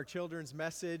Our children's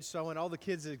message, so I want all the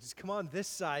kids to just come on this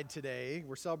side today.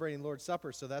 We're celebrating Lord's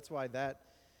Supper, so that's why that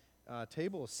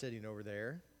table is sitting over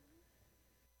there.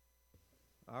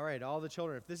 All right, all the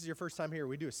children, if this is your first time here,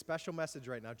 we do a special message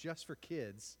right now just for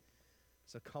kids.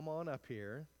 So come on up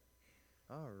here.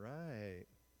 All right.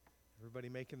 Everybody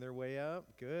making their way up?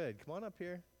 Good. Come on up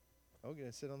here. Oh, going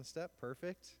to sit on the step?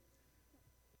 Perfect.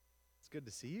 It's good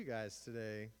to see you guys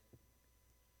today.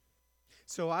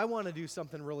 So I want to do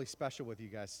something really special with you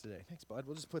guys today. Thanks, bud.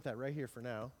 We'll just put that right here for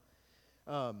now.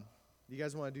 You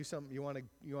guys want to do something? You want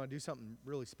to do something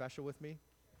really special with me?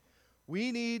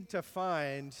 We need to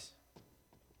find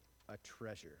a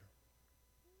treasure.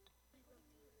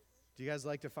 Do you guys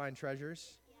like to find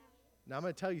treasures? Yeah. Now I'm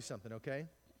going to tell you something, okay?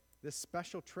 This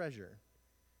special treasure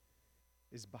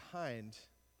is behind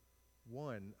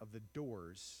one of the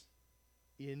doors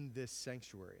in this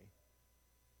sanctuary.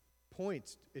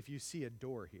 Point if you see a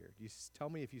door here. You tell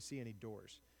me if you see any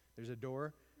doors. There's a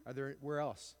door. Are there? Where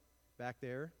else? Back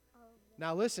there?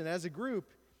 Now listen, as a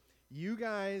group, you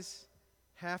guys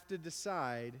have to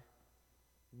decide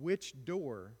which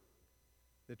door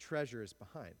the treasure is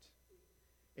behind.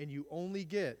 And you only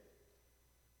get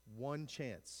one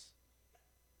chance.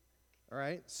 All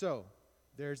right? So,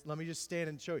 let me just stand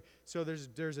and show you. So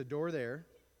there's a door there.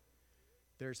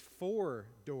 There's 4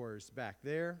 doors back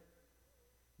there.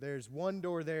 There's 1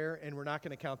 door there, and we're not going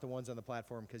to count the ones on the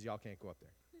platform because y'all can't go up there.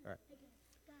 All right.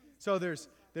 So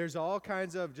there's all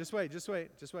kinds of, just wait.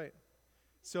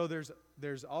 So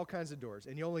there's all kinds of doors,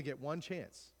 and you only get one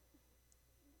chance.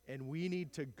 And we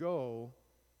need to go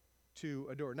to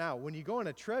a door. Now, when you go on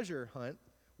a treasure hunt,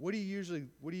 what do you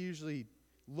usually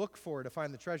look for to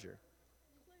find the treasure?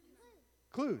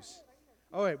 Clues.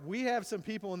 All right, we have some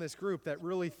people in this group that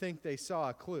really think they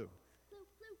saw a clue.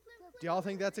 Do y'all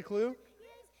think that's a clue?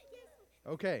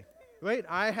 Okay. Wait,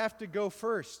 I have to go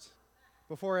first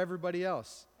before everybody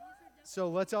else. So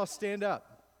let's all stand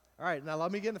up. All right, now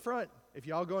let me get in the front. If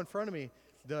y'all go in front of me,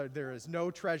 there is no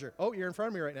treasure. Oh, you're in front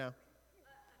of me right now.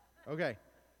 Okay.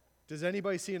 Does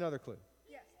anybody see another clue?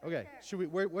 Yes. Okay.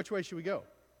 Which way should we go?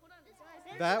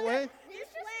 That way? This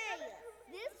way.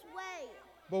 This way.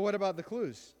 But what about the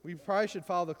clues? We probably should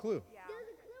follow the clue. Yeah.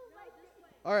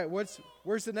 All right,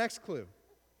 where's the next clue?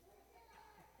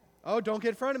 Oh, don't get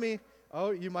in front of me.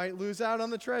 Oh, you might lose out on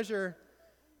the treasure.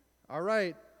 All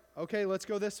right. Okay, let's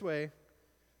go this way.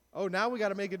 Oh, now we got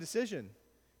to make a decision.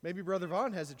 Maybe Brother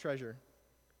Vaughn has a treasure.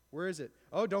 Where is it?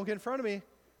 Oh, don't get in front of me.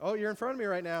 Oh, you're in front of me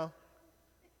right now.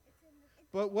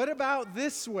 But what about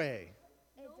this way?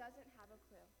 It doesn't have a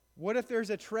clue. What if there's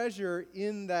a treasure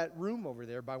in that room over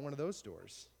there by one of those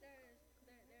doors?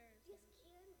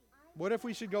 What if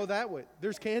we should go that way?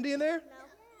 There's candy in there? No.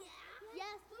 Yes,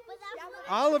 but that's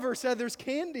Oliver said there's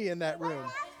candy in that room.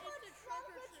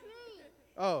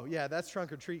 Oh, yeah, that's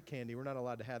trunk or treat candy. We're not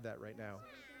allowed to have that right now.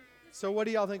 So what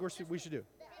do y'all think we should do?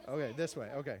 Okay, this way.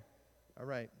 Okay. All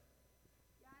right.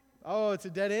 Oh, it's a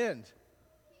dead end.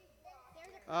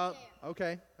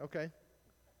 Okay.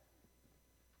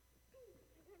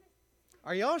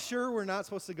 Are y'all sure we're not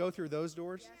supposed to go through those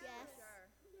doors?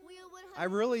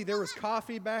 Yes. There was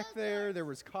coffee back there. There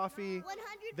was coffee.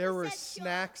 There were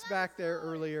snacks back there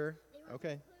earlier.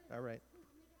 Okay, all right.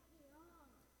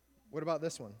 What about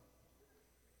this one?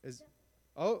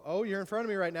 Oh, you're in front of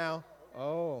me right now.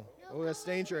 Oh, that's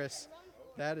dangerous.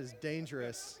 That is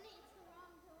dangerous.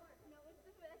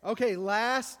 Okay,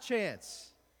 last chance.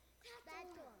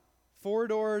 4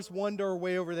 doors, 1 door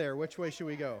way over there. Which way should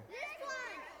we go?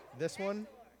 This one?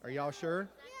 Are y'all sure?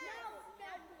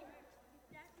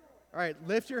 All right,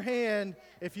 lift your hand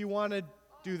if you want to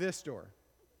do this door.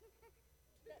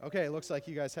 Okay, it looks like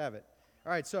you guys have it.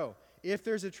 All right, so if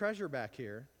there's a treasure back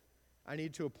here, I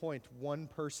need to appoint one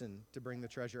person to bring the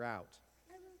treasure out.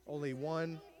 Only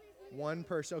one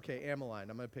person. Okay,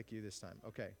 Ameline, I'm going to pick you this time.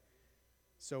 Okay.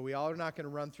 So we all are not going to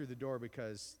run through the door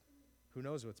because who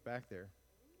knows what's back there.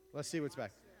 Let's see what's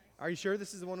back. Are you sure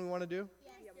this is the one we want to do?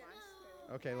 Yes.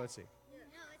 Okay, let's see. No,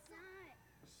 it's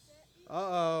not.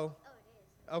 Uh-oh.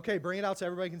 Okay, bring it out so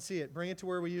everybody can see it. Bring it to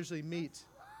where we usually meet.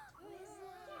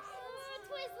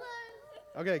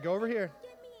 Twizzlers. Okay, go over here.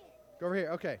 Give me it. Go over here.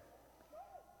 Okay.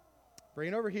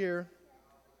 Bring it over here.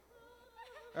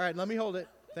 All right, let me hold it.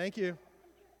 Thank you.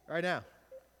 All right, now.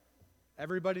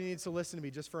 Everybody needs to listen to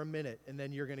me just for a minute, and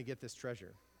then you're going to get this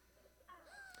treasure.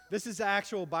 This is the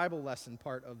actual Bible lesson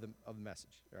part of the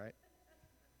message, all right?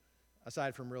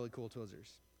 Aside from really cool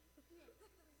Twizzlers.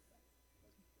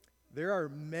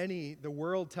 The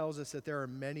world tells us that there are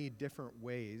many different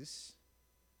ways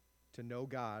to know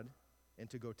God and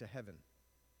to go to heaven.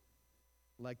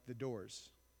 Like the doors.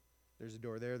 There's a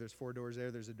door there, there's 4 doors there,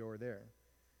 there's a door there.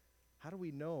 how do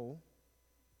we know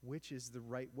which is the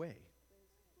right way?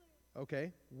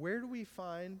 Okay, where do we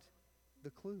find the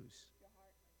clues?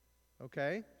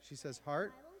 Okay, she says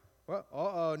heart.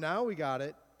 Well, now we got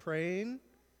it. Praying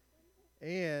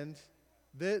and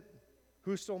that.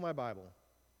 Who stole my Bible?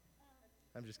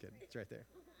 I'm just kidding. It's right there.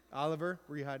 Oliver,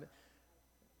 where you hiding it?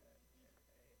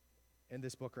 And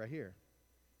this book right here.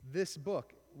 This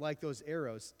book, like those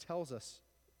arrows, tells us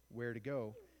where to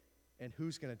go and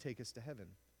who's going to take us to heaven.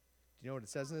 Do you know what it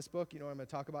says in this book? You know what I'm going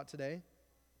to talk about today?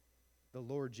 The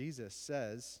Lord Jesus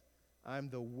says, I'm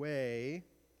the way,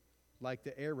 like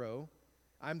the arrow.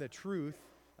 I'm the truth.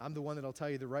 I'm the one that'll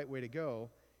tell you the right way to go.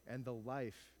 And the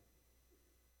life,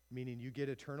 meaning you get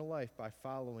eternal life by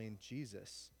following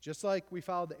Jesus. Just like we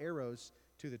followed the arrows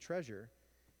to the treasure,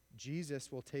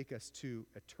 Jesus will take us to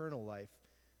eternal life,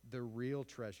 the real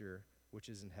treasure, which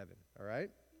is in heaven. All right?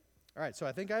 All right, so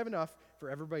I think I have enough for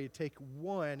everybody to take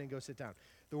one and go sit down.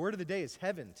 The word of the day is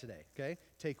heaven today, okay?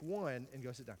 Take one and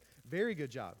go sit down. Very good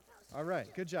job. All right,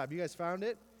 good job. You guys found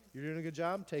it? You're doing a good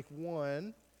job. Take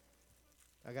one.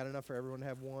 I got enough for everyone to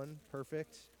have one.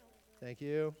 Perfect. Thank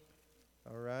you.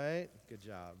 All right, good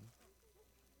job.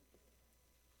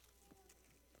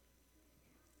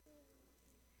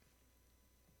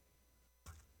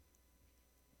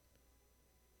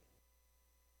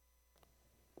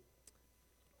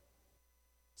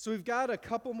 So we've got a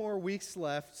couple more weeks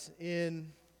left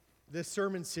in this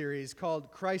sermon series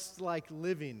called Christ-like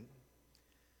Living.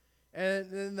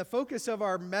 And the focus of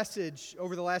our message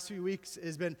over the last few weeks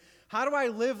has been, how do I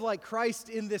live like Christ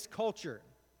in this culture?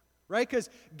 Right?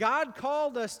 Because God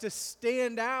called us to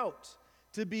stand out,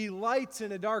 to be lights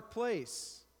in a dark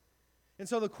place. And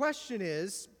so the question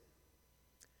is,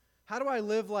 how do I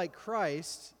live like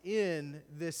Christ in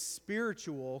this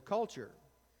spiritual culture?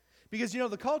 Because,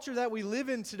 the culture that we live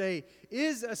in today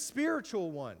is a spiritual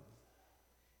one.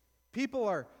 People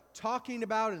are talking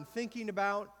about and thinking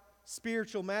about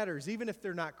spiritual matters, even if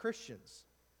they're not Christians.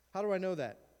 How do I know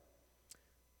that?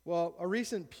 Well, a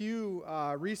recent Pew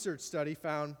research study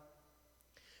found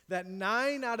that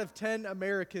 9 out of 10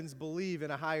 Americans believe in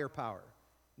a higher power.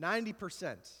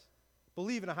 90%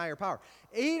 believe in a higher power.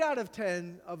 8 out of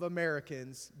 10 of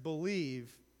Americans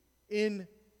believe in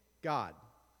God.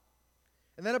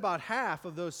 And then about half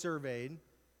of those surveyed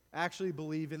actually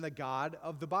believe in the God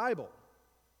of the Bible.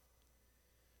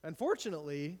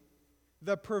 Unfortunately,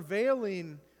 the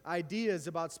prevailing ideas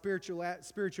about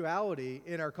spirituality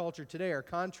in our culture today are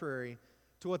contrary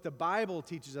to what the Bible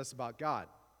teaches us about God.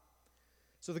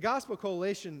 So the Gospel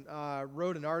Coalition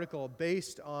wrote an article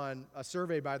based on a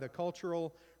survey by the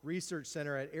Cultural Research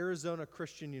Center at Arizona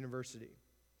Christian University,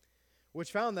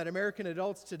 which found that American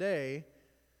adults today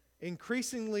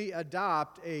increasingly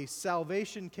adopt a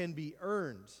salvation can be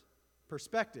earned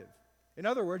perspective. In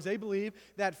other words, they believe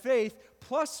that faith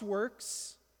plus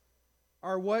works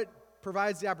are what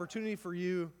provides the opportunity for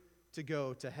you to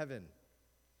go to heaven.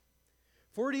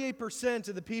 48%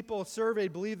 of the people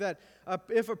surveyed believe that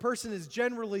if a person is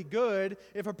generally good,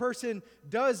 if a person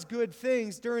does good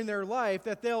things during their life,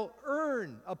 that they'll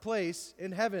earn a place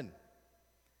in heaven.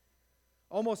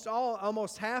 Almost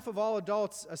half of all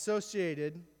adults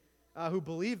associated who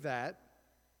believe that,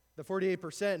 the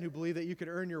 48% who believe that you can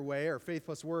earn your way or faith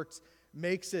plus works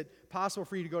makes it possible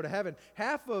for you to go to heaven.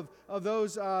 Half of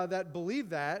those that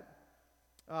believe that,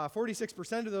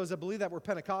 46% of those that believe that were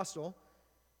Pentecostal,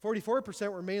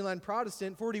 44% were mainline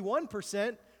Protestant,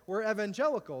 41% were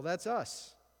evangelical, that's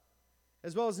us.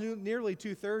 As well as nearly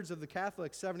 2/3 of the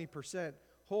Catholics, 70%,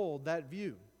 hold that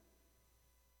view.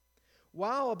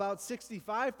 While about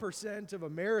 65% of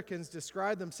Americans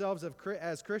describe themselves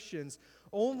as Christians,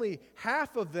 only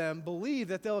half of them believe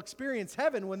that they'll experience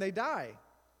heaven when they die.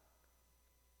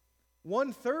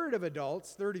 1/3 of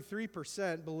adults,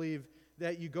 33%, believe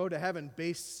that you go to heaven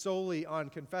based solely on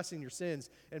confessing your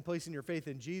sins and placing your faith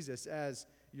in Jesus as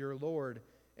your Lord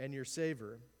and your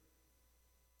Savior.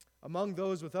 Among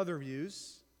those with other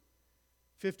views,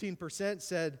 15%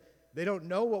 said they don't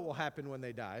know what will happen when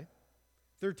they die.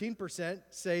 13%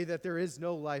 say that there is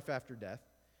no life after death.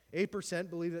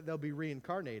 8% believe that they'll be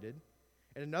reincarnated.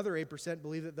 And another 8%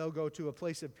 believe that they'll go to a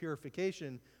place of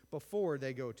purification before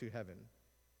they go to heaven.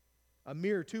 A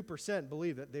mere 2%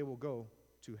 believe that they will go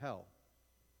to hell.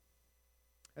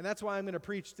 And that's why I'm going to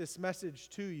preach this message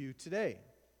to you today.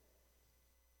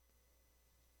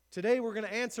 Today we're going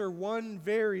to answer one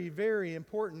very, very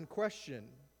important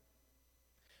question.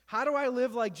 How do I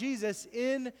live like Jesus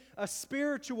in a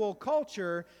spiritual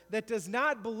culture that does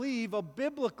not believe a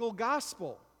biblical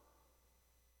gospel?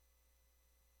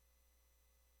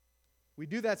 We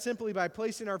do that simply by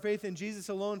placing our faith in Jesus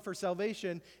alone for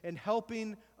salvation and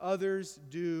helping others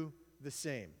do the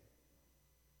same.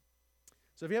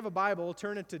 So if you have a Bible,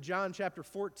 turn it to John chapter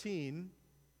 14.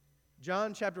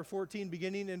 John chapter 14,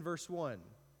 beginning in verse 1.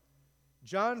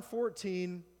 John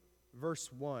 14,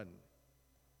 verse 1.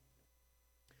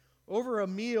 Over a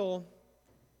meal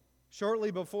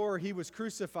shortly before he was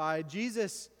crucified,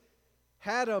 Jesus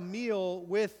had a meal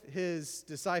with his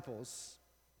disciples.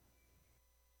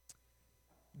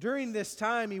 During this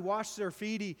time, he washed their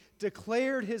feet. He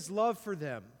declared his love for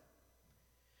them.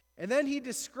 And then he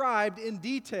described in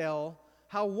detail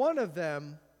how one of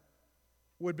them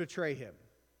would betray him.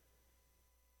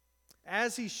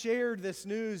 As he shared this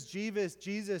news,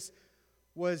 Jesus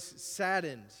was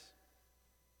saddened,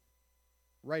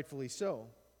 rightfully so.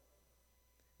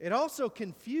 It also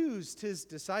confused his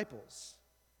disciples.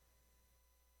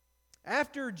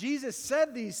 After Jesus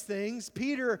said these things,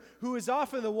 Peter, who is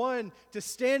often the one to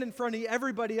stand in front of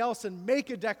everybody else and make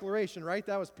a declaration, right?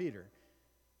 That was Peter.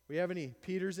 We have any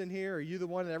Peters in here? Are you the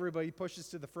one that everybody pushes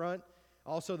to the front?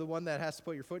 Also the one that has to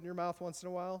put your foot in your mouth once in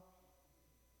a while?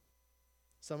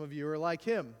 Some of you are like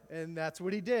him, and that's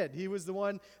what he did. He was the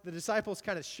one the disciples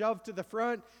kind of shoved to the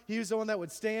front. He was the one that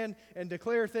would stand and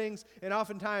declare things, and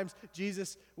oftentimes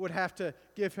Jesus would have to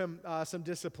give him some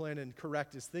discipline and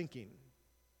correct his thinking.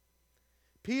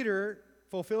 Peter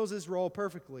fulfills his role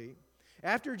perfectly.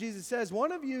 After Jesus says,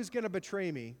 one of you is going to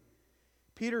betray me,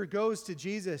 Peter goes to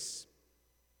Jesus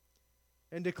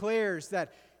and declares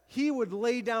that he would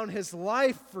lay down his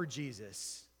life for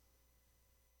Jesus.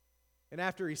 And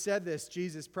after he said this,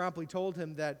 Jesus promptly told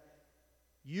him that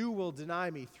you will deny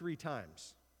me 3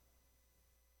 times.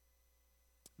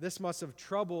 This must have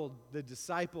troubled the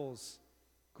disciples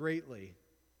greatly.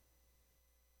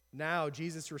 Now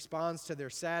Jesus responds to their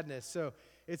sadness. So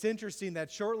it's interesting that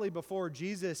shortly before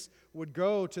Jesus would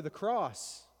go to the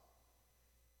cross,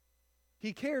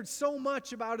 he cared so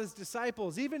much about his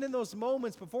disciples. Even in those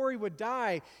moments before he would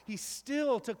die, he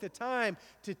still took the time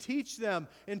to teach them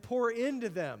and pour into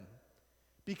them,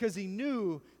 because he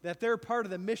knew that their part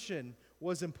of the mission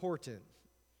was important.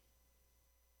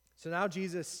 So now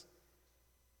Jesus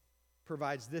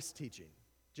provides this teaching.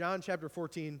 John chapter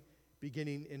 14,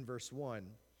 beginning in verse 1,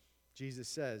 Jesus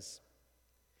says,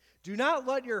 "Do not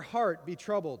let your heart be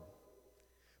troubled.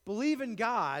 Believe in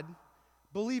God,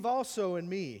 believe also in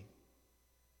me."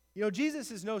 You know,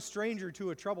 Jesus is no stranger to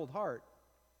a troubled heart.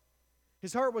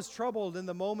 His heart was troubled in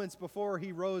the moments before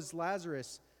he rose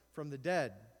Lazarus from the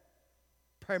dead,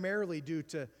 primarily due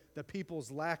to the people's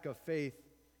lack of faith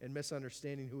and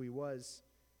misunderstanding who he was.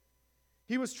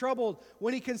 He was troubled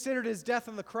when he considered his death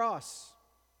on the cross.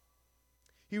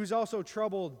 He was also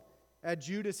troubled at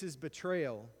Judas's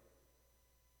betrayal.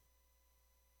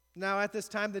 Now, at this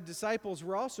time, the disciples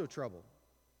were also troubled.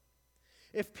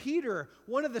 If Peter,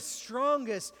 one of the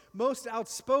strongest, most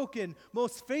outspoken,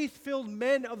 most faith-filled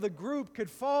men of the group,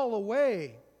 could fall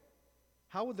away,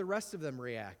 how would the rest of them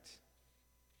react?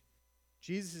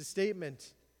 Jesus'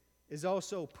 statement is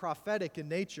also prophetic in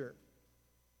nature.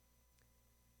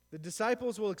 The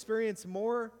disciples will experience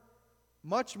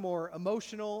much more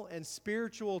emotional and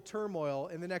spiritual turmoil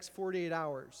in the next 48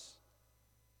 hours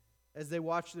as they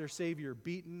watch their Savior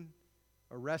beaten,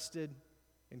 arrested,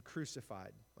 and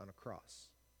crucified on a cross.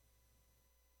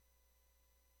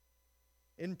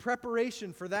 In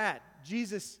preparation for that,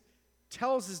 Jesus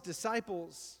tells his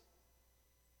disciples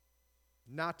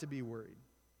not to be worried.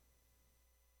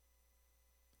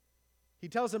 He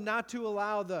tells them not to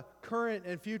allow the current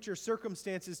and future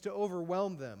circumstances to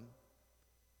overwhelm them.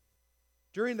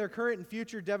 During their current and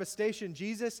future devastation,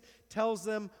 Jesus tells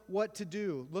them what to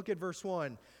do. Look at verse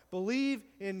 1. Believe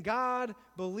in God,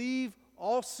 believe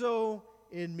also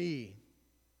in me.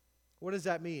 What does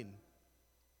that mean?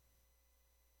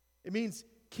 It means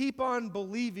keep on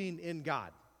believing in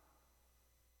God.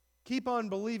 Keep on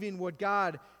believing what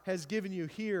God has given you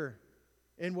here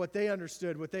and what they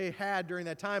understood, what they had during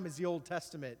that time is the Old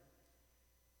Testament.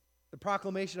 The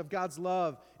proclamation of God's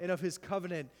love and of his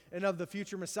covenant and of the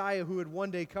future Messiah who would one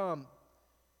day come.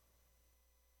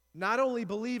 Not only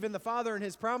believe in the Father and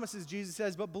his promises, Jesus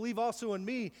says, but believe also in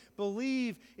me.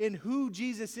 Believe in who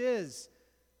Jesus is.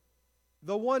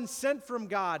 The one sent from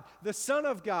God, the Son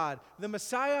of God, the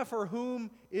Messiah for whom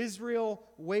Israel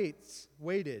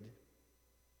waited.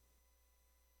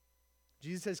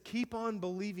 Jesus says, keep on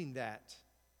believing that.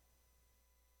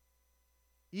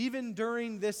 Even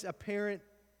during this apparent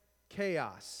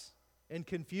chaos and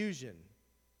confusion,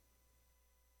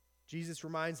 Jesus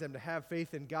reminds them to have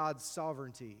faith in God's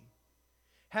sovereignty.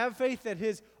 Have faith that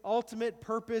his ultimate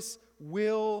purpose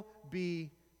will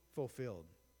be fulfilled.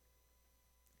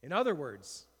 In other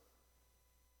words,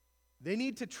 they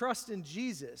need to trust in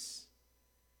Jesus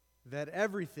that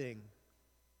everything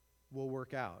will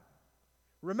work out.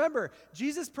 Remember,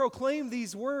 Jesus proclaimed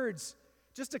these words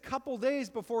just a couple days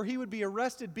before he would be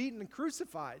arrested, beaten, and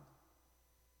crucified.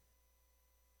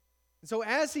 And so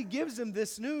as he gives them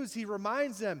this news, he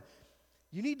reminds them,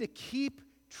 you need to keep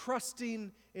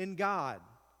trusting in God.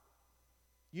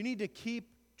 You need to keep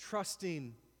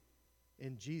trusting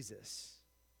in Jesus.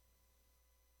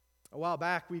 A while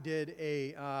back, we did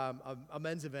a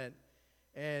men's event,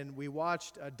 and we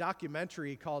watched a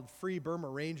documentary called Free Burma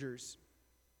Rangers.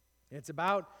 It's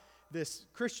about this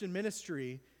Christian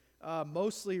ministry,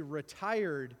 mostly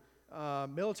retired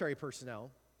military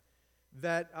personnel,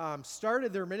 that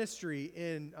started their ministry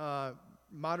in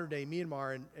modern-day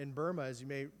Myanmar and Burma, as you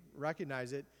may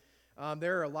recognize it.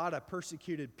 There are a lot of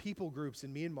persecuted people groups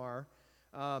in Myanmar.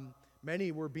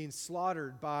 Many were being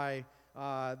slaughtered by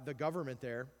the government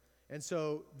there. And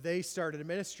so they started a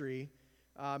ministry.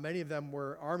 Many of them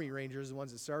were Army Rangers, the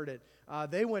ones that started it.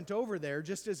 They went over there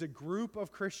just as a group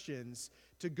of Christians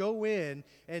to go in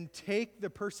and take the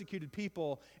persecuted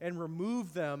people and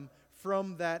remove them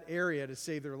from that area to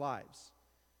save their lives.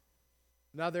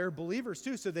 Now, they're believers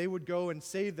too, so they would go and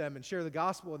save them and share the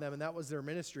gospel with them, and that was their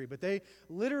ministry. But they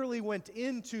literally went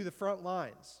into the front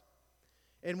lines.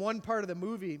 In one part of the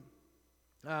movie,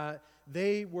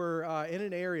 they were in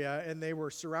an area, and they were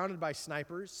surrounded by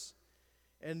snipers,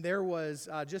 and there was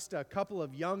just a couple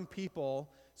of young people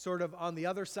sort of on the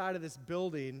other side of this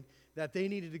building that they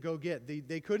needed to go get.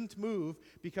 They couldn't move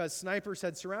because snipers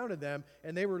had surrounded them,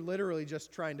 and they were literally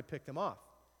just trying to pick them off.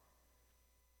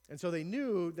 And so they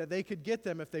knew that they could get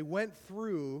them if they went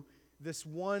through this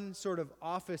one sort of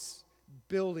office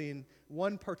building,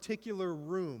 one particular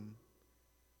room,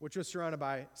 which was surrounded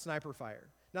by sniper fire.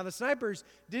 Now, the snipers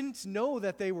didn't know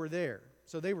that they were there,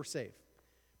 so they were safe.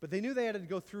 But they knew they had to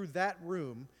go through that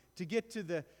room to get to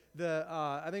the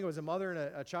I think it was a mother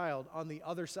and a child on the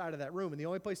other side of that room, and the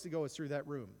only place to go was through that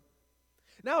room.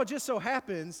 Now, it just so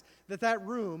happens that that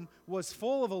room was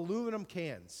full of aluminum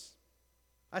cans.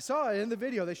 I saw it in the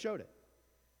video, they showed it.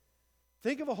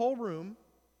 Think of a whole room,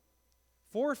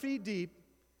 4 feet deep,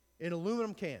 in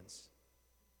aluminum cans,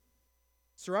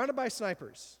 surrounded by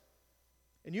snipers.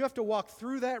 And you have to walk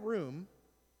through that room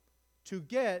to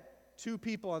get 2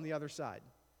 people on the other side,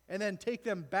 and then take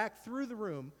them back through the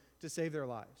room to save their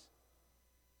lives.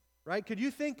 Right? Could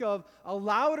you think of a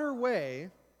louder way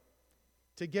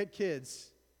to get kids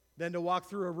than to walk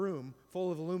through a room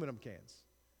full of aluminum cans?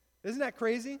 Isn't that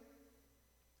crazy?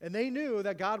 And they knew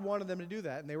that God wanted them to do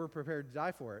that, and they were prepared to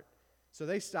die for it. So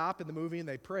they stopped in the movie and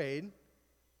they prayed,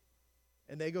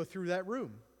 and they go through that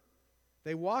room.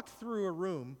 They walked through a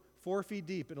room 4 feet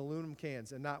deep in aluminum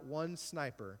cans, and not one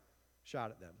sniper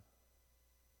shot at them.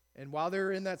 And while they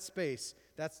were in that space,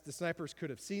 the snipers could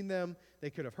have seen them, they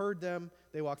could have heard them.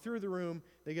 They walk through the room,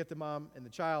 they get the mom and the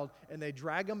child, and they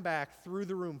drag them back through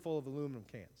the room full of aluminum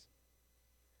cans.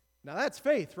 Now that's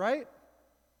faith, right?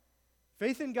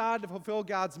 Faith in God to fulfill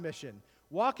God's mission.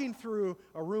 Walking through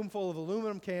a room full of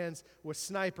aluminum cans with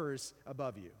snipers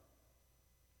above you.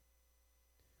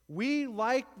 We,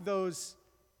 like those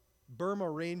Burma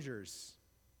Rangers,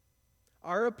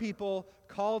 are a people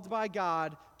called by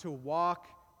God to walk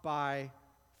by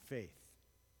faith.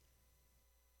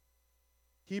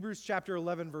 Hebrews chapter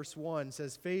 11, verse 1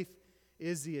 says, faith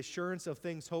is the assurance of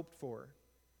things hoped for,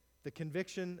 the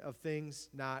conviction of things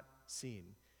not seen.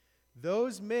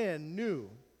 Those men knew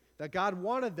that God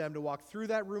wanted them to walk through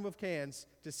that room of cans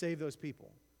to save those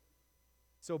people.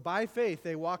 So by faith,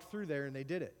 they walked through there and they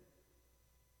did it.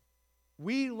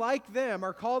 We, like them,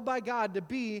 are called by God to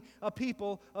be a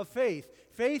people of faith.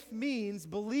 Faith means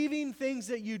believing things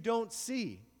that you don't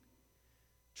see.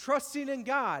 Trusting in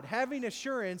God, having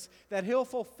assurance that He'll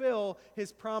fulfill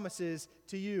His promises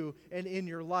to you and in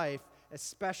your life,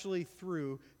 especially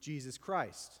through Jesus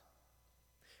Christ.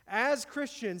 As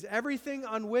Christians, everything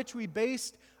on which we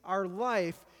based our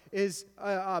life is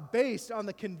based on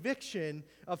the conviction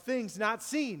of things not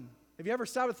seen. Have you ever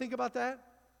stopped to think about that?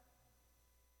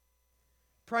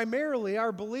 Primarily,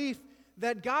 our belief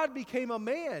that God became a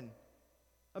man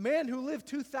who lived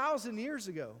 2,000 years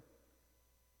ago,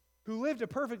 who lived a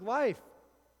perfect life,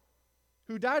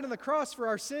 who died on the cross for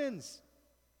our sins,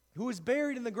 who was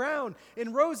buried in the ground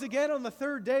and rose again on the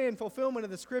 3rd day in fulfillment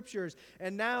of the Scriptures,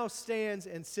 and now stands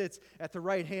and sits at the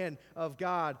right hand of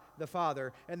God the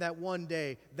Father, and that one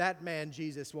day that man,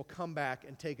 Jesus, will come back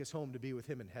and take us home to be with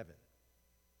Him in heaven.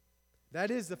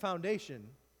 That is the foundation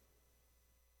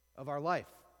of our life,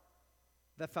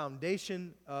 the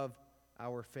foundation of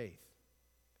our faith.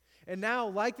 And now,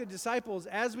 like the disciples,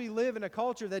 as we live in a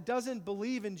culture that doesn't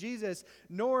believe in Jesus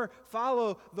nor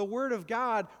follow the Word of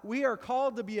God, we are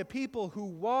called to be a people who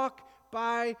walk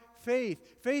by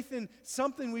faith in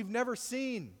something we've never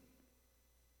seen.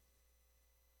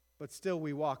 But still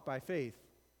we walk by faith.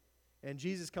 And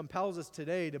Jesus compels us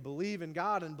today to believe in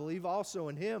God and believe also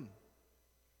in Him.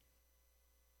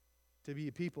 To be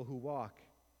a people who walk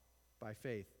by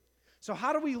faith. So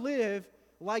how do we live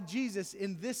like Jesus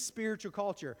in this spiritual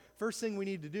culture? First thing we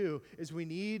need to do is we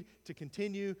need to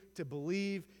continue to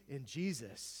believe in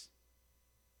Jesus.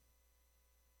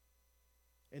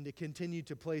 And to continue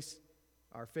to place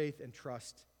our faith and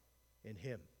trust in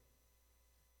Him.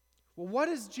 Well, what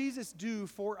does Jesus do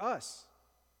for us?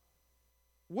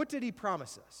 What did He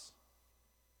promise us?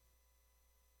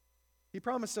 He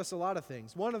promised us a lot of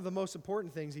things. One of the most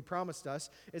important things He promised us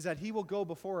is that He will go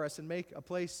before us and make a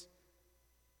place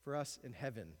for us in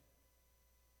heaven.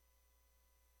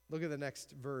 Look at the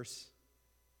next verse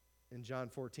in John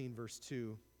 14, verse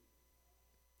 2.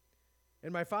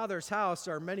 In my Father's house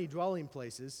are many dwelling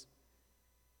places.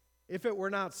 If it were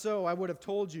not so, I would have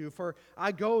told you, for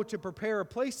I go to prepare a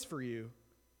place for you.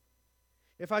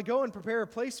 If I go and prepare a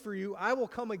place for you, I will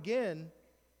come again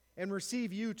and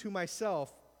receive you to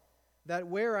myself, that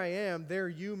where I am, there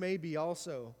you may be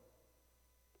also.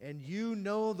 And you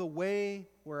know the way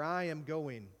where I am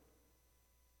going.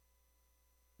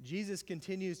 Jesus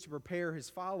continues to prepare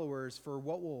His followers for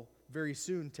what will very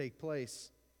soon take place.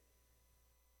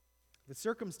 The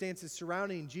circumstances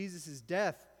surrounding Jesus'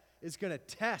 death is going to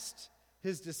test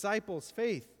His disciples'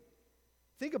 faith.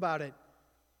 Think about it.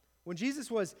 When Jesus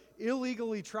was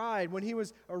illegally tried, when He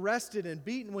was arrested and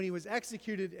beaten, when He was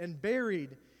executed and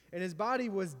buried, and His body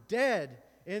was dead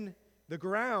in the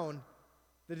ground,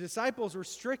 the disciples were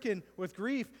stricken with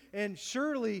grief and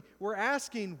surely were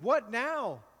asking, what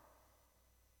now?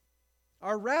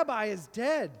 Our rabbi is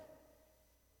dead.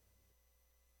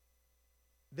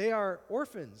 They are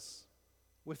orphans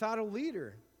without a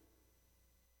leader.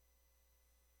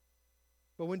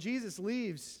 But when Jesus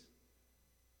leaves,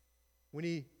 when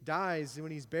He dies, and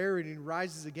when He's buried, and He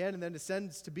rises again, and then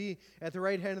ascends to be at the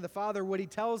right hand of the Father, what He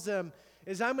tells them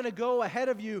is, I'm going to go ahead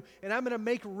of you, and I'm going to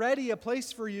make ready a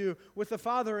place for you with the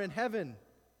Father in heaven.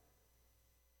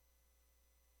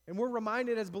 And we're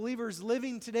reminded as believers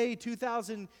living today,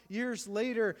 2,000 years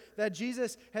later, that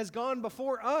Jesus has gone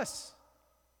before us.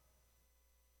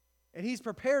 And He's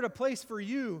prepared a place for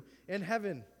you in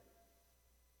heaven.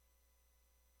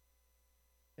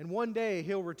 And one day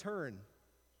He'll return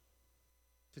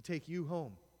to take you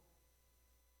home.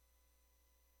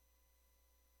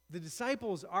 The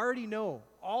disciples already know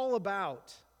all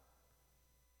about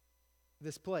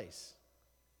this place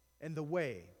and the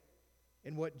way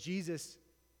and what Jesus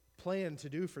planned to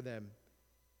do for them,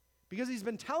 because He's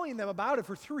been telling them about it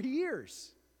for 3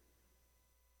 years.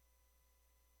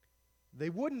 They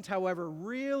wouldn't, however,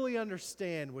 really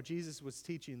understand what Jesus was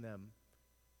teaching them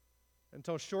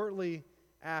until shortly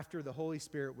after the Holy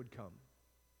Spirit would come.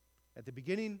 At the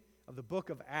beginning of the book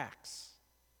of Acts,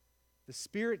 the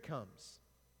Spirit comes.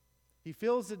 He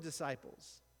fills the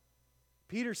disciples.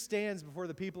 Peter stands before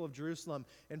the people of Jerusalem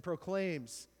and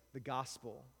proclaims the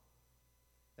gospel.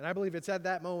 And I believe it's at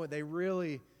that moment they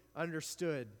really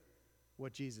understood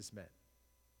what Jesus meant.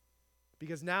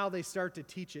 Because now they start to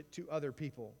teach it to other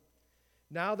people.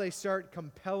 Now they start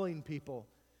compelling people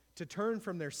to turn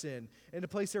from their sin and to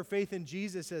place their faith in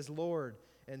Jesus as Lord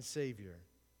and Savior.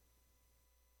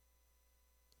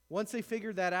 Once they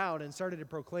figured that out and started to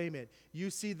proclaim it, you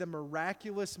see the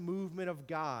miraculous movement of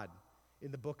God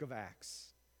in the book of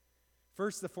Acts.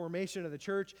 First, the formation of the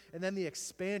church, and then the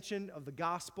expansion of the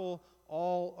gospel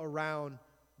all around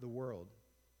the world.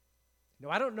 Now,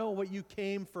 I don't know what you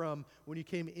came from when you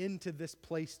came into this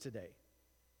place today.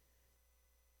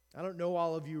 I don't know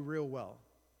all of you real well.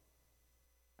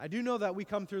 I do know that we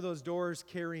come through those doors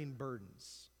carrying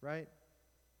burdens, right?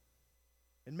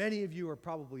 And many of you are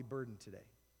probably burdened today.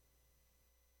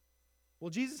 Well,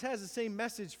 Jesus has the same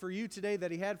message for you today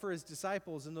that He had for His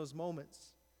disciples in those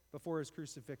moments before His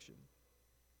crucifixion.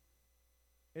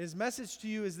 And His message to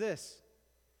you is this: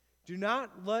 do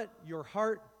not let your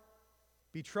heart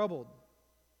be troubled.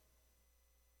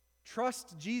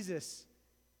 Trust Jesus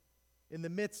in the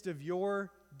midst of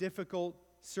your difficult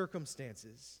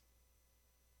circumstances.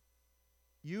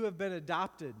 You have been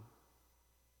adopted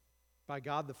by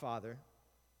God the Father,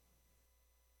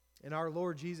 and our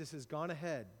Lord Jesus has gone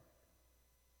ahead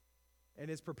and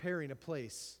is preparing a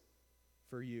place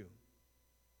for you.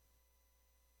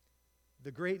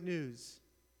 The great news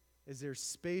is there's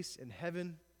space in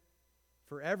heaven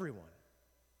for everyone.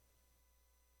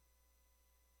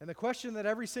 And the question that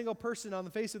every single person on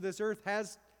the face of this earth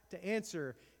has to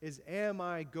answer is, am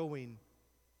I going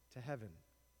to heaven?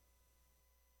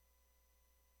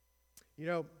 You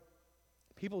know,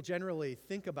 people generally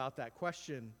think about that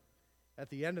question at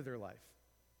the end of their life.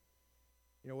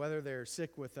 Whether they're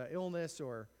sick with an illness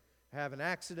or have an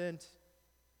accident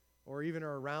or even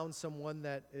are around someone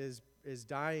that is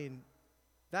dying,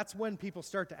 that's when people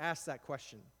start to ask that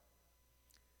question.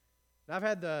 And I've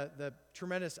had the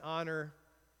tremendous honor,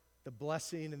 the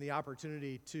blessing, and the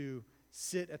opportunity to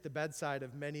sit at the bedside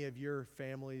of many of your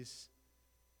families,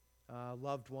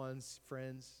 loved ones,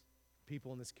 friends,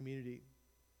 people in this community.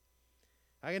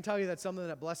 I can tell you that's something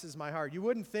that blesses my heart. You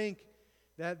wouldn't think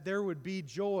that there would be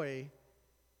joy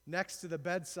next to the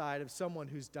bedside of someone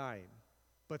who's dying,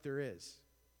 but there is.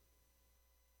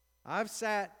 I've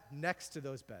sat next to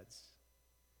those beds.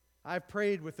 I've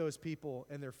prayed with those people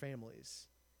and their families.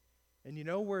 And you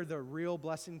know where the real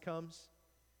blessing comes?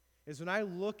 Is when I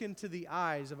look into the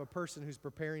eyes of a person who's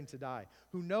preparing to die,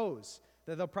 who knows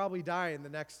that they'll probably die in the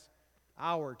next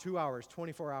hour, 2 hours,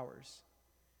 24 hours.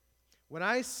 When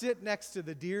I sit next to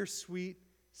the dear, sweet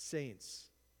saints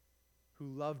who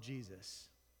love Jesus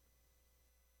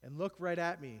and look right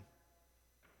at me,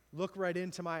 look right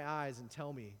into my eyes and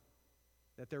tell me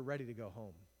that they're ready to go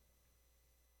home.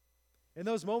 In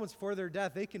those moments before their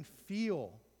death, they can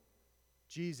feel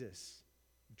Jesus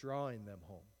drawing them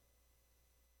home.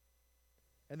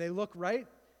 And they look right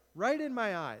in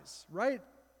my eyes, right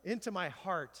into my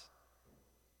heart,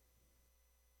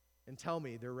 and tell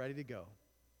me they're ready to go.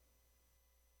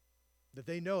 That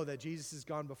they know that Jesus has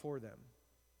gone before them.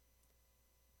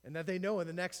 And that they know in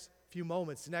the next few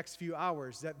moments, the next few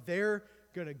hours, that they're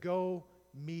going to go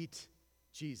meet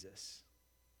Jesus.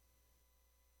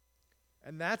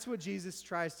 And that's what Jesus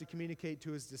tries to communicate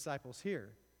to his disciples here.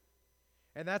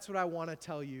 And that's what I want to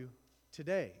tell you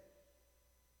today.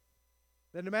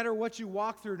 That no matter what you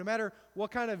walk through, no matter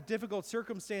what kind of difficult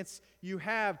circumstance you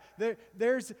have,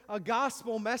 there's a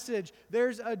gospel message,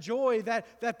 there's a joy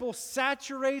that both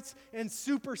saturates and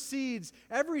supersedes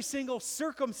every single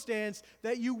circumstance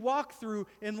that you walk through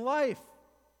in life.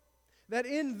 That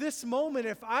in this moment,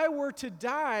 if I were to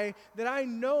die, that I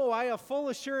know I have full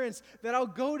assurance that I'll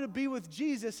go to be with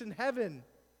Jesus in heaven.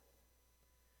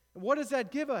 And what does that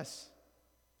give us?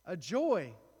 A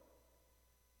joy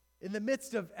in the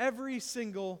midst of every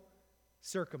single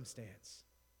circumstance.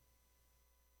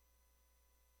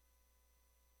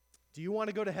 Do you want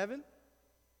to go to heaven?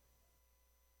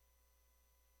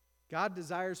 God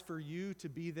desires for you to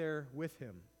be there with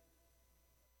him.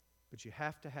 But you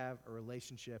have to have a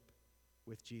relationship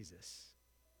with Jesus.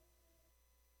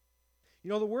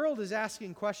 The world is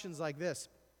asking questions like this.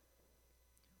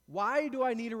 Why do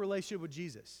I need a relationship with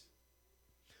Jesus?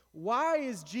 Why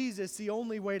is Jesus the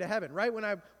only way to heaven? Right? When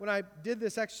I did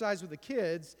this exercise with the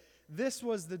kids, this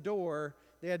was the door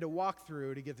they had to walk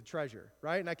through to get the treasure,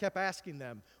 right? And I kept asking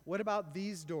them, what about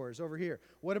these doors over here?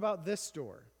 What about this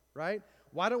door, right?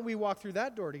 Why don't we walk through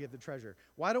that door to get the treasure?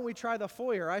 Why don't we try the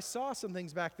foyer? I saw some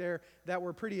things back there that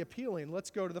were pretty appealing.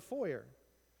 Let's go to the foyer.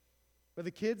 But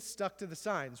the kids stuck to the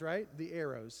signs, right? The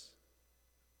arrows.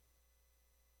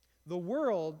 The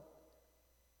world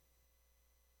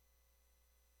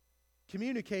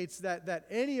communicates that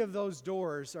any of those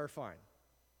doors are fine.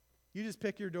 You just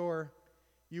pick your door,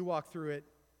 you walk through it,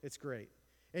 it's great.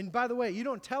 And by the way, you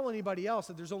don't tell anybody else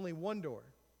that there's only one door.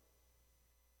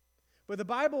 But the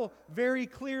Bible very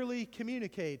clearly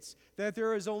communicates that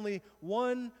there is only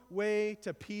one way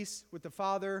to peace with the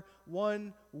Father,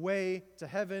 one way to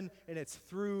heaven, and it's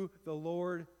through the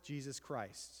Lord Jesus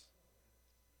Christ.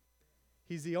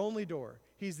 He's the only door.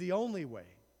 He's the only way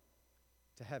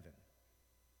to heaven.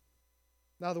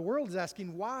 Now, the world is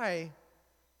asking, why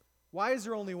is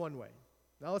there only one way?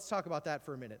 Now, let's talk about that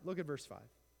for a minute. Look at verse 5.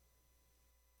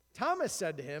 Thomas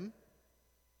said to him,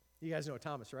 you guys know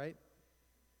Thomas, right?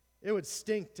 It would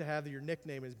stink to have your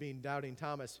nickname as being Doubting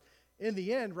Thomas. In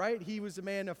the end, right, he was a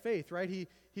man of faith, right?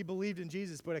 He believed in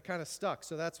Jesus, but it kind of stuck,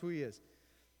 so that's who he is.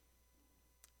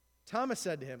 Thomas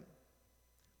said to him,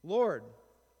 Lord,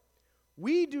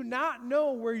 we do not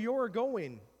know where you're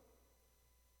going.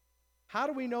 How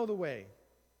do we know the way?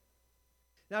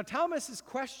 Now, Thomas's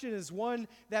question is one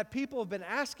that people have been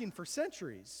asking for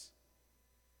centuries.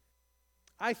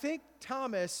 I think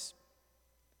Thomas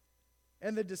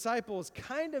and the disciples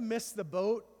kind of missed the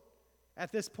boat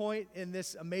at this point in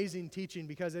this amazing teaching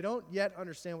because they don't yet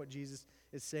understand what Jesus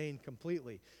is saying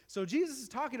completely. So Jesus is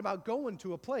talking about going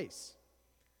to a place.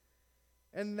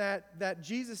 And that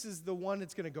Jesus is the one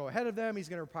that's going to go ahead of them. He's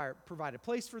going to provide a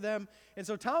place for them. And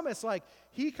so Thomas,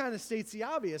 he kind of states the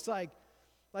obvious. Like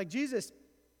Jesus,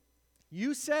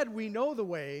 you said we know the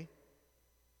way,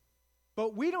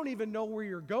 but we don't even know where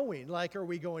you're going. Are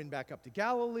we going back up to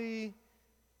Galilee?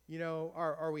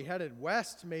 Are we headed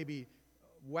west, maybe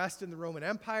west in the Roman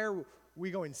Empire?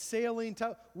 we going sailing?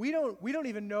 We don't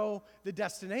even know the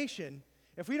destination.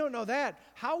 If we don't know that,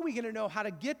 how are we going to know how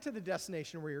to get to the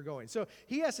destination where you're going? So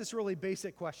he asks this really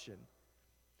basic question.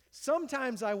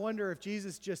 Sometimes I wonder if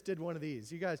Jesus just did one of these.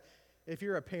 You guys, if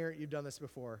you're a parent, you've done this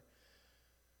before.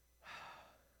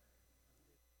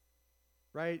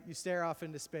 Right? You stare off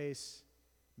into space,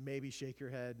 maybe shake your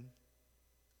head.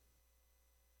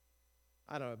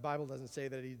 I don't know. The Bible doesn't say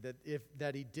that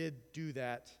he did do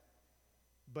that,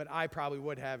 but I probably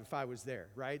would have if I was there,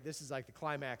 right? This is like the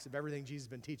climax of everything Jesus has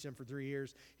been teaching them for 3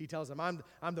 years. He tells them, I'm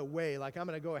the way. Like, I'm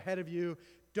going to go ahead of you.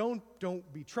 Don't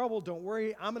be troubled. Don't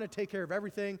worry. I'm going to take care of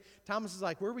everything. Thomas is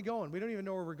like, where are we going? We don't even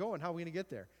know where we're going. How are we going to get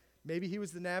there? Maybe he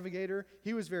was the navigator.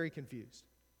 He was very confused.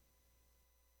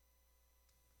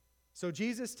 So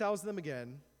Jesus tells them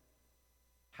again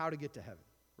how to get to heaven,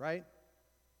 right?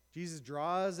 Jesus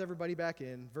draws everybody back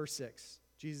in. Verse 6,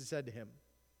 Jesus said to him,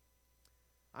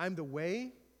 I'm the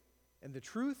way and the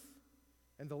truth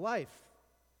and the life.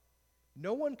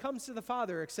 No one comes to the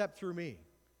Father except through me.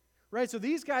 Right? So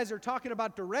these guys are talking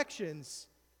about directions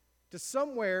to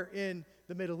somewhere in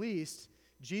the Middle East.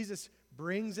 Jesus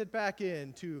brings it back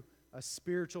into a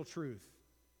spiritual truth.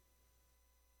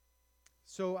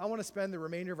 So I want to spend the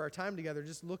remainder of our time together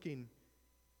just looking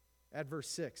at verse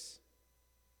 6.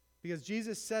 Because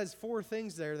Jesus says 4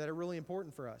 things there that are really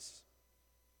important for us.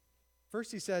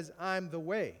 First, he says, I'm the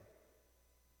way.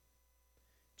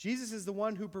 Jesus is the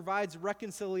one who provides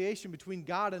reconciliation between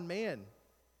God and man.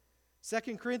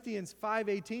 2 Corinthians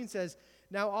 5:18 says,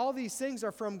 now all these things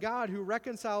are from God who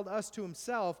reconciled us to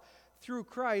himself through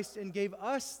Christ and gave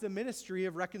us the ministry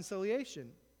of reconciliation.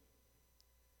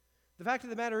 The fact of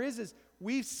the matter is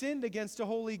we've sinned against a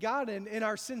holy God, and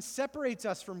our sin separates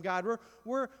us from God.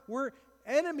 We're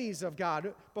enemies of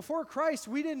God. Before Christ,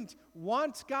 we didn't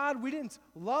want God. We didn't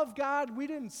love God. We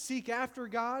didn't seek after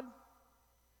God.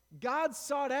 God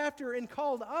sought after and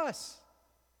called us.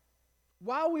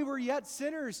 While we were yet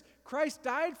sinners, Christ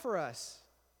died for us.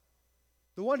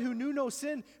 The one who knew no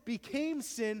sin became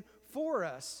sin for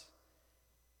us.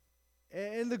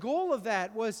 And the goal of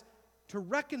that was to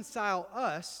reconcile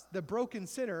us, the broken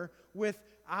sinner, with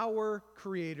our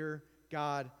Creator,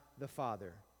 God the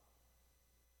Father.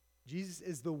 Jesus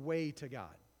is the way to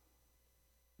God.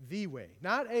 The way.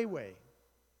 Not a way.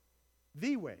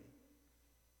 The way.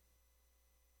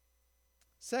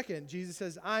 Second, Jesus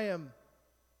says, I am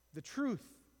the truth.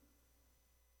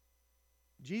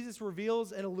 Jesus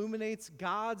reveals and illuminates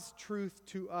God's truth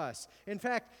to us. In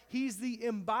fact, he's the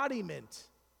embodiment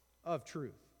of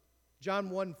truth.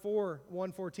 John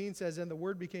 1:14 says, and the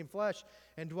Word became flesh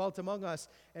and dwelt among us,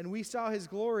 and we saw his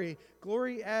glory,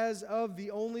 glory as of the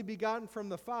only begotten from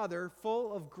the Father,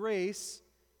 full of grace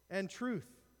and truth.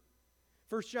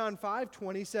 1 John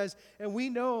 5:20 says, and we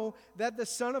know that the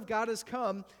Son of God has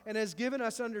come and has given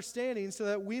us understanding so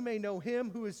that we may know him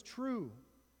who is true.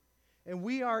 And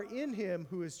we are in him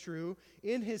who is true,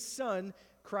 in his Son,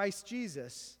 Christ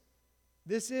Jesus.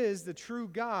 This is the true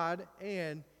God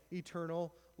and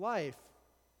eternal life.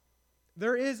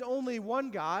 There is only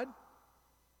one God,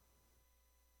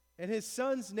 and his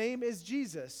Son's name is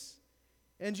Jesus.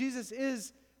 And Jesus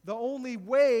is the only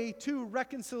way to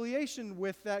reconciliation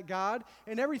with that God,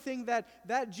 and everything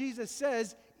that Jesus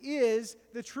says is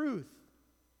the truth.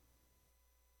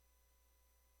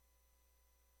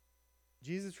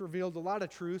 Jesus revealed a lot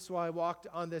of truths while I walked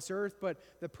on this earth, but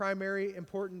the primary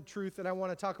important truth that I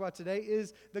want to talk about today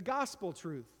is the gospel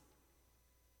truth.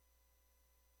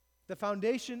 The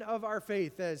foundation of our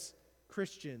faith as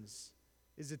Christians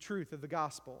is the truth of the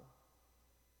gospel.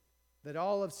 That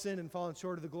all have sinned and fallen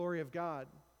short of the glory of God.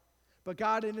 But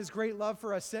God, in his great love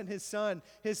for us, sent his Son.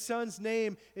 His Son's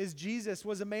name is Jesus,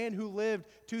 was a man who lived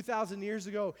 2,000 years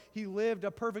ago. He lived a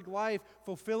perfect life,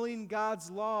 fulfilling God's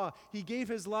law. He gave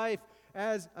his life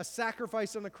as a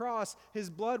sacrifice on the cross. His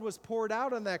blood was poured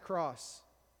out on that cross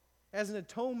as an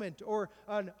atonement or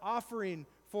an offering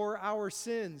for our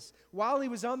sins. While he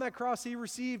was on that cross, he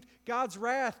received God's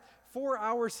wrath for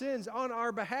our sins on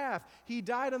our behalf. He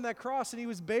died on that cross and he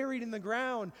was buried in the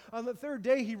ground. On the third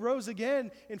day, he rose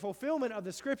again in fulfillment of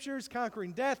the Scriptures,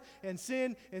 conquering death and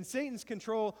sin and Satan's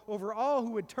control over all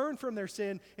who would turn from their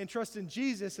sin and trust in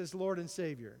Jesus as Lord and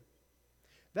Savior.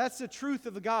 That's the truth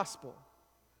of the gospel.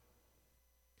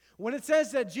 When it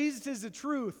says that Jesus is the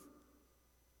truth,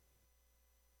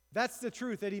 that's the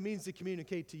truth that he means to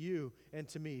communicate to you and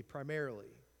to me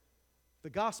primarily. The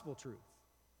gospel truth.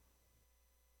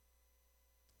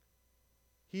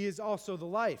 He is also the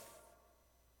life.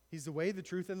 He's the way, the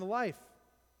truth, and the life.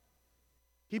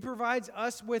 He provides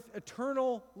us with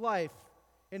eternal life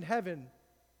in heaven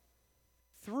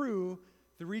through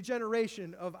the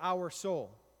regeneration of our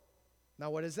soul. Now,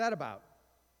 what is that about?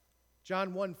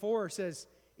 John 1:4 says,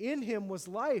 "In him was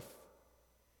life,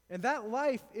 and that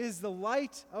life is the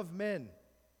light of men."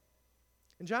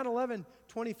 In John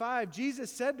 11:25,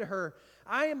 Jesus said to her,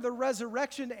 "I am the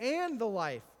resurrection and the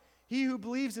life. He who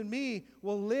believes in me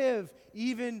will live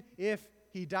even if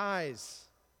he dies."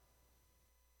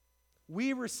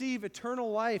 We receive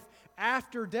eternal life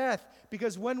after death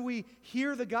because when we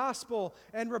hear the gospel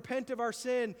and repent of our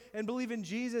sin and believe in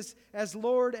Jesus as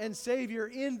Lord and Savior,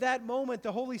 in that moment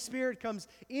the Holy Spirit comes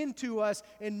into us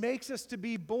and makes us to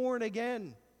be born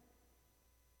again.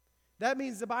 That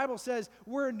means the Bible says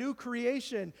we're a new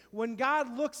creation. When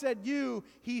God looks at you,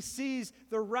 he sees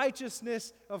the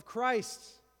righteousness of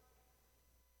Christ.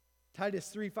 Titus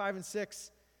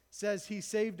 3:5-6 says he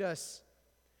saved us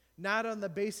not on the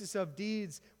basis of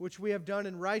deeds which we have done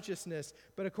in righteousness,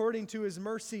 but according to his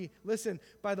mercy, listen,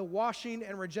 by the washing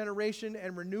and regeneration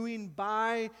and renewing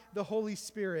by the Holy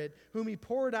Spirit, whom he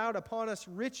poured out upon us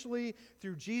richly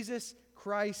through Jesus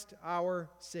Christ our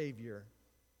Savior.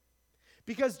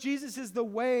 Because Jesus is the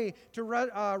way to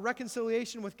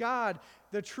reconciliation with God,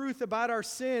 the truth about our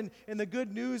sin, and the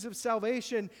good news of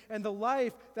salvation, and the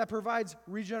life that provides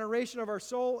regeneration of our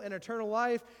soul and eternal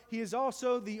life, he is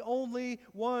also the only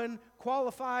one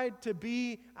qualified to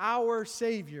be our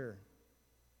Savior.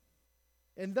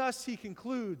 And thus he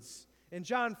concludes in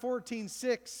John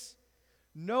 14:6,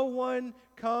 "No one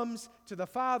comes to the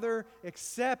Father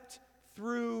except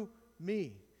through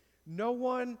me." No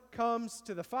one comes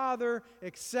to the Father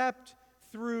except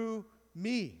through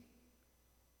me.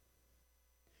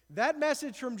 That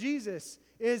message from Jesus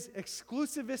is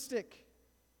exclusivistic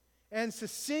and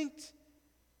succinct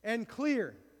and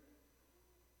clear.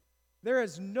 There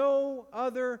is no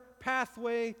other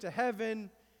pathway to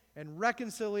heaven and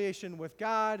reconciliation with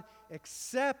God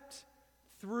except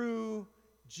through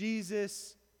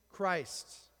Jesus Christ.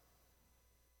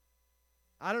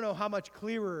 I don't know how much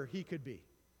clearer he could be.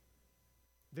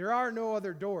 There are no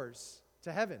other doors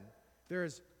to heaven. There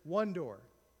is one door,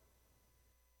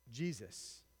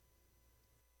 Jesus,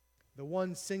 the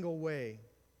one single way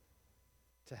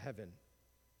to heaven.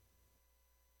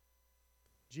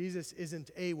 Jesus isn't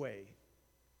a way.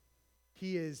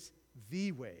 He is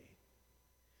the way.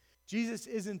 Jesus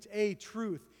isn't a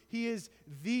truth. He is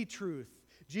the truth.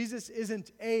 Jesus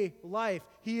isn't a life.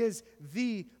 He is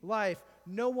the life.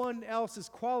 No one else is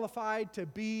qualified to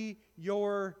be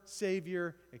your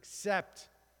Savior except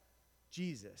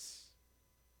Jesus.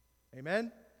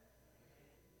 Amen?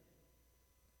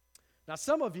 Now,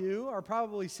 some of you are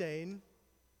probably saying,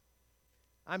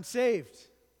 "I'm saved.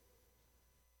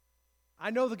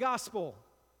 I know the gospel.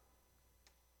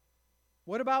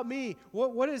 What about me?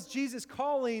 What is Jesus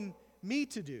calling me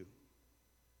to do?"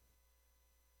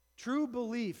 True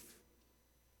belief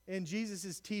in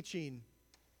Jesus' teaching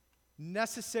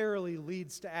necessarily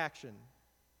leads to action.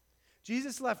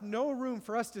 Jesus left no room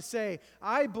for us to say,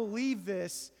 "I believe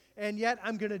this, and yet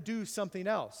I'm going to do something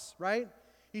else," right?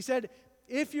 He said,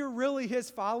 if you're really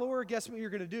his follower, guess what you're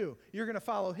going to do? You're going to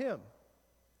follow him.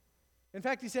 In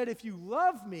fact, he said, if you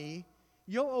love me,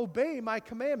 you'll obey my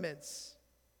commandments.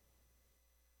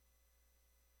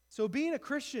 So being a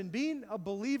Christian, being a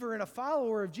believer and a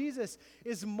follower of Jesus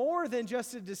is more than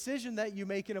just a decision that you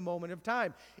make in a moment of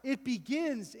time. It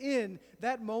begins in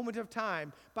that moment of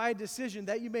time by a decision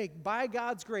that you make by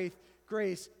God's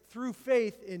grace through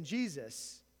faith in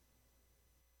Jesus.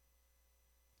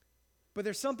 But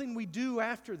there's something we do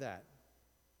after that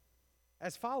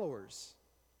as followers.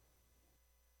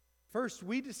 First,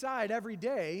 we decide every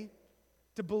day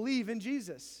to believe in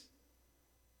Jesus.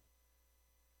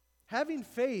 Having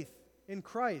faith in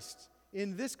Christ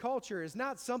in this culture is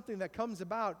not something that comes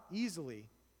about easily,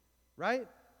 right?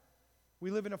 We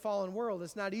live in a fallen world.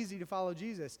 It's not easy to follow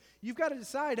Jesus. You've got to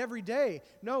decide every day,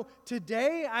 no,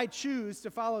 today I choose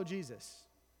to follow Jesus.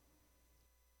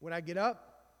 When I get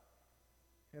up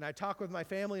and I talk with my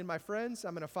family and my friends,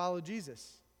 I'm going to follow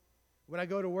Jesus. When I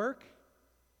go to work,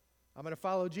 I'm going to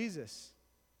follow Jesus.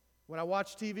 When I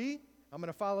watch TV, I'm going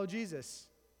to follow Jesus.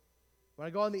 When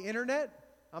I go on the internet,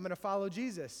 I'm going to follow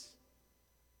Jesus.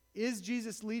 Is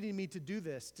Jesus leading me to do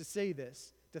this, to say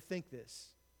this, to think this?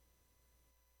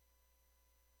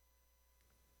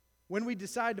 When we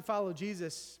decide to follow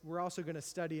Jesus, we're also going to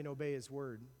study and obey his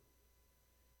word.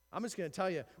 I'm just going to tell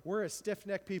you, we're a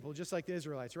stiff-necked people, just like the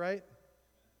Israelites, right?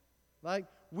 Like,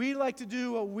 we like to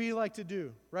do what we like to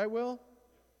do. Right, Will?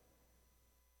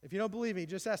 If you don't believe me,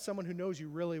 just ask someone who knows you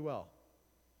really well,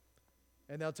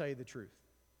 and they'll tell you the truth.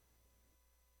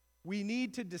 We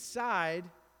need to decide,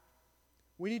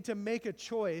 we need to make a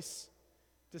choice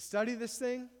to study this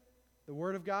thing, the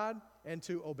Word of God, and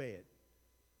to obey it.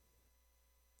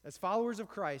 as followers of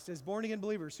Christ, as born-again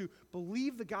believers who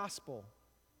believe the gospel,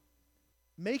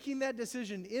 making that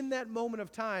decision in that moment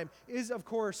of time is, of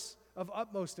course, of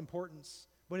utmost importance.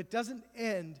 But it doesn't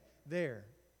end there.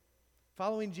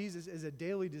 Following Jesus is a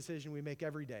daily decision we make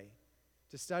every day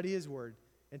to study his word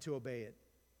and to obey it.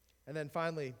 And then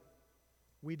finally,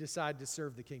 we decide to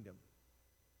serve the kingdom.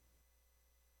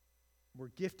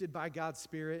 We're gifted by God's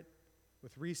Spirit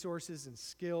with resources and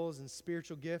skills and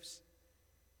spiritual gifts.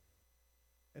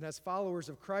 And as followers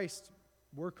of Christ,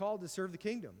 we're called to serve the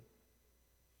kingdom.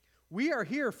 We are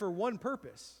here for one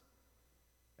purpose,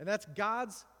 and that's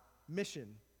God's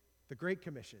mission, the Great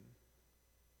Commission,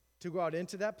 to go out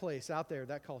into that place, out there,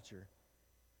 that culture,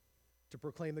 to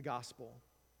proclaim the gospel,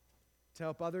 to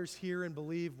help others hear and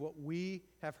believe what we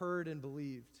have heard and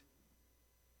believed,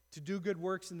 to do good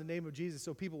works in the name of Jesus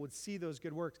so people would see those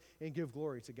good works and give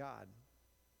glory to God.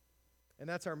 And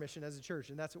that's our mission as a church,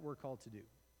 and that's what we're called to do.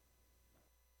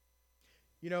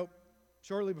 You know,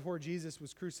 shortly before Jesus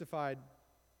was crucified,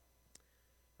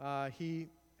 he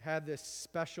had this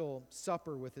special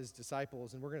supper with his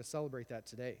disciples, and we're going to celebrate that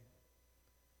today.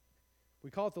 We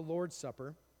call it the Lord's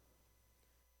Supper.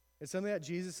 It's something that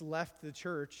Jesus left the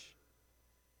church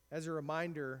as a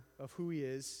reminder of who he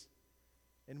is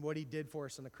and what he did for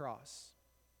us on the cross,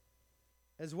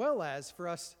 as well as for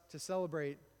us to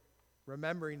celebrate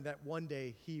remembering that one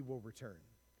day he will return.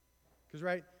 Because,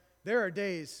 right, there are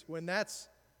days when that's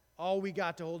all we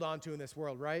got to hold on to in this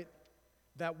world, right?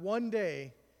 That one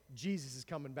day Jesus is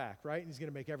coming back, right? And he's going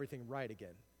to make everything right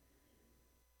again.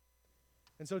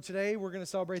 And so today we're going to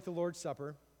celebrate the Lord's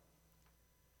Supper.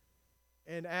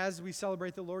 And as we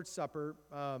celebrate the Lord's Supper,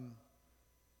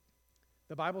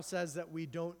 the Bible says that we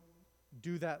don't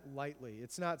do that lightly.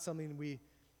 It's not something we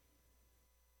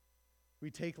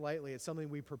take lightly. It's something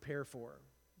we prepare for.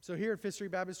 So here at Fifth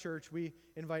Street Baptist Church, we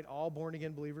invite all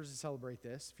born-again believers to celebrate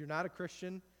this. If you're not a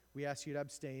Christian, we ask you to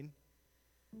abstain.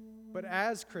 But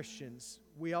as Christians,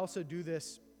 we also do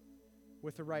this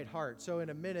with the right heart. So in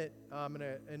a minute, I'm going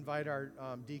to invite our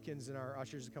deacons and our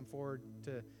ushers to come forward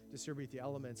to distribute the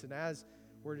elements. And as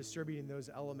we're distributing those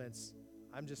elements,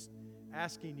 I'm just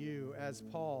asking you, as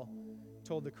Paul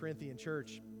told the Corinthian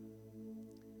church,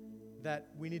 that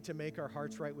we need to make our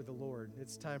hearts right with the Lord.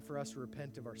 It's time for us to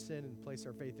repent of our sin and place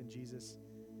our faith in Jesus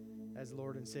as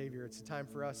Lord and Savior. It's a time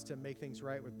for us to make things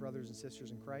right with brothers and sisters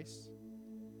in Christ.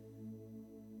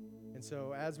 And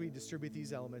so as we distribute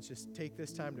these elements, just take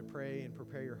this time to pray and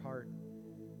prepare your heart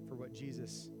for what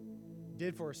Jesus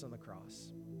did for us on the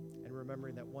cross, and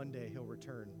remembering that one day he'll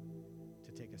return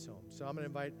to take us home. So I'm going to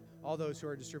invite all those who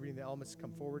are distributing the elements to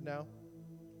come forward now.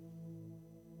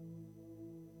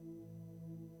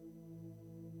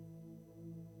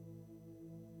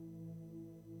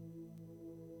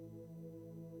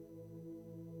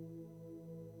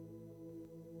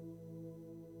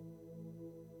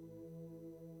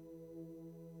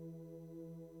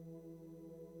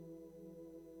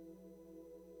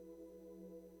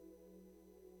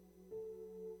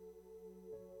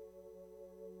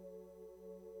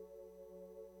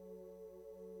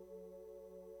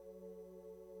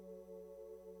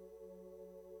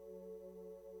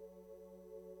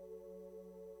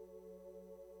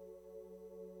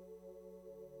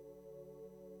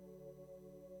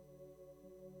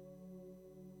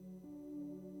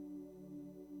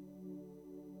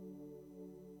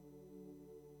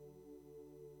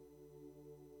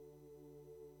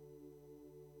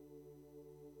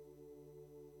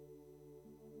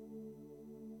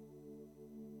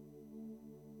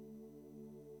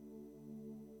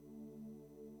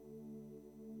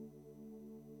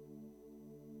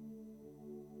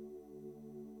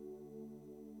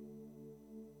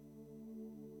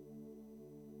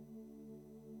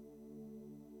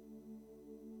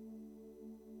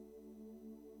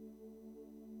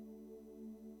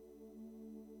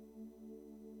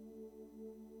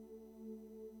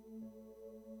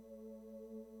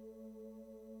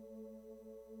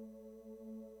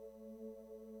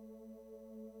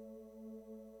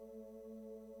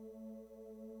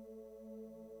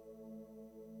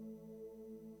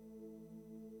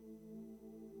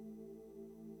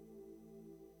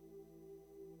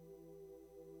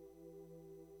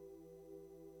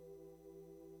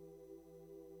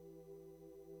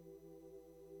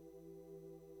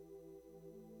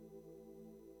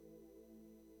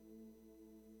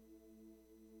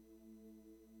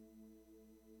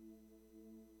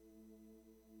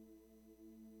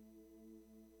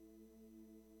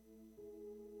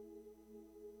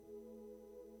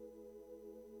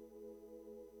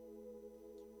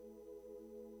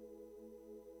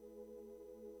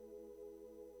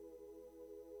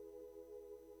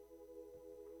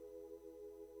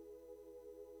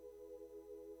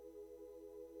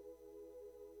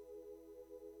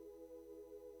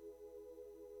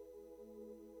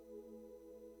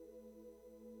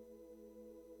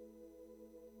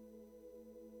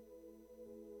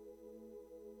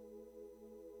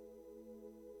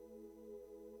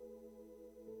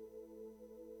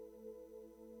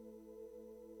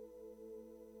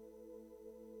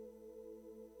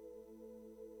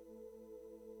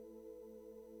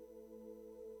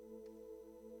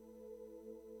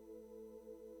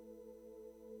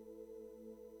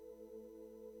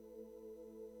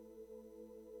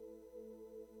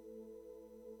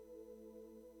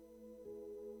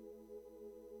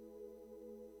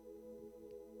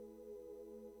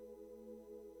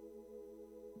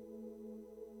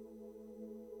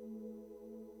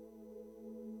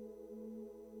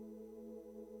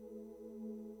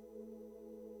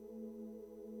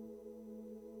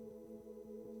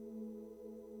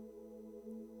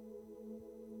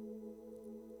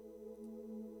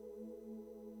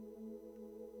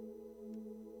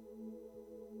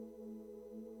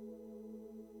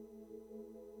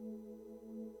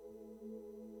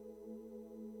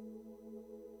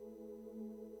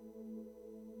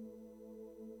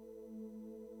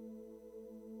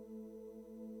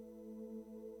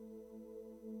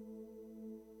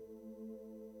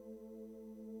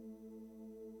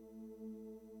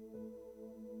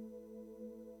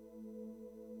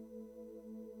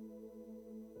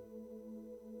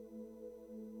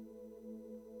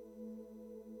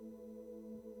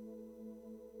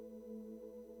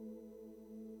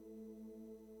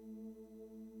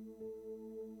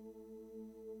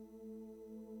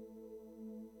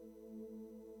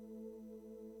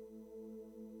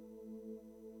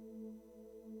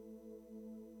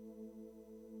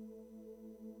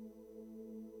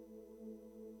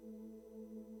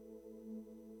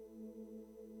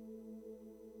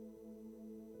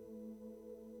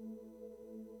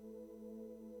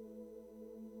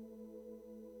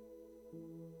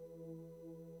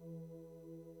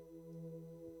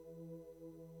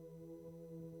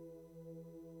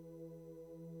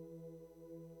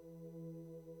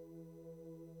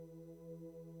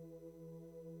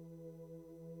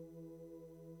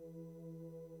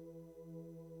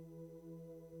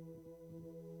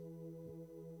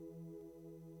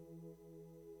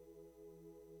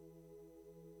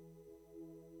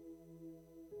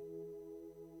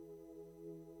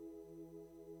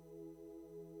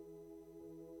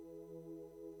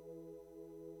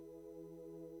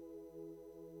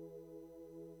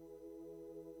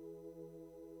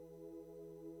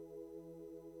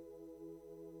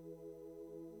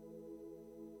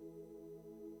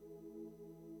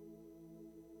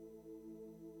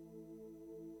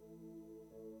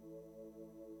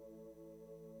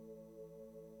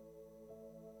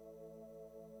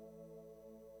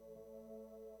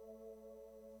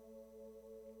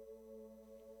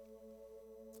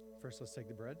 First, let's take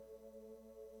the bread.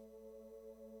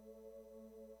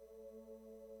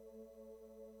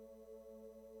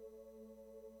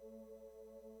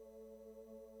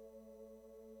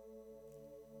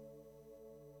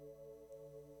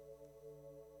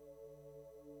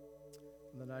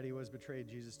 On the night he was betrayed,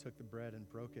 Jesus took the bread and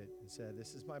broke it and said,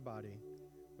 "This is my body,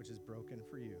 which is broken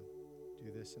for you.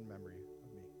 Do this in memory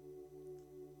of me."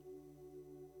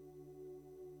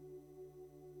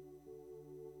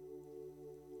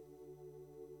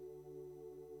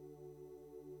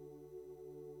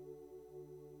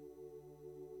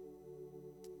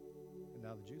 And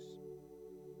now the juice.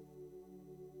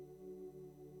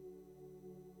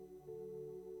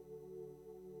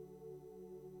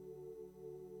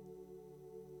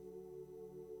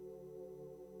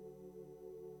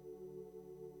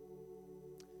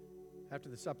 After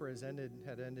the supper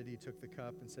had ended, he took the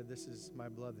cup and said, "This is my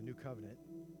blood, the new covenant.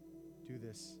 Do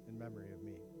this in memory of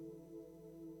me."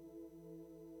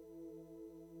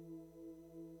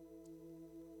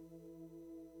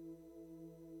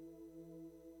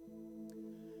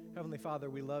 Heavenly Father,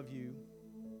 we love you,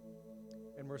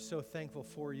 and we're so thankful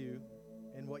for you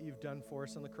and what you've done for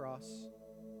us on the cross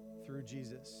through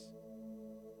Jesus.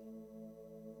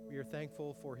 We are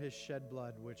thankful for his shed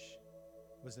blood, which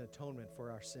was an atonement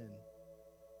for our sin.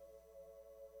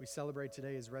 We celebrate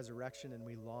today his resurrection, and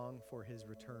we long for his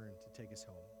return to take us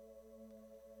home.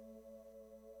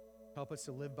 Help us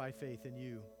to live by faith in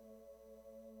you,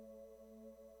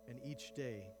 and each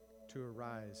day to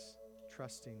arise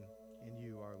trusting in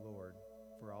you, our Lord,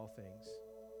 for all things.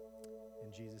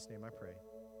 In Jesus' name I pray.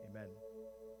 Amen.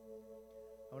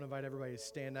 I want to invite everybody to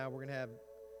stand now. We're going to have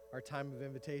our time of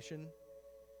invitation.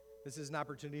 This is an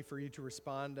opportunity for you to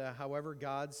respond however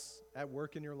God's at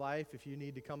work in your life. If you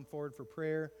need to come forward for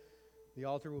prayer, the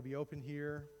altar will be open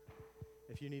here.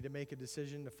 If you need to make a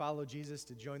decision to follow Jesus,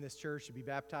 to join this church, to be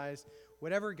baptized,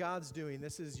 whatever God's doing,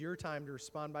 this is your time to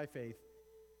respond by faith.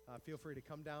 Feel free to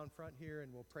come down front here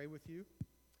and we'll pray with you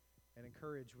and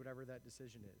encourage whatever that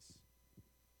decision is.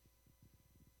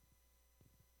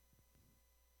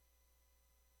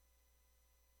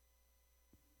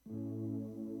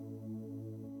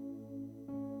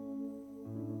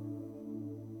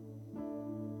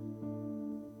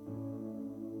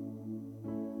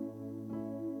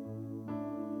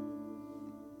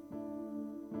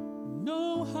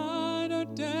 No height or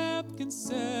depth can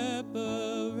separate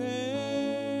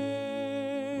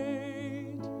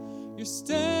your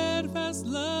steadfast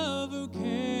love. Who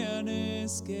can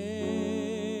escape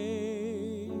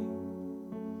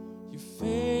your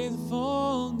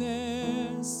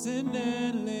faithfulness in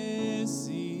endless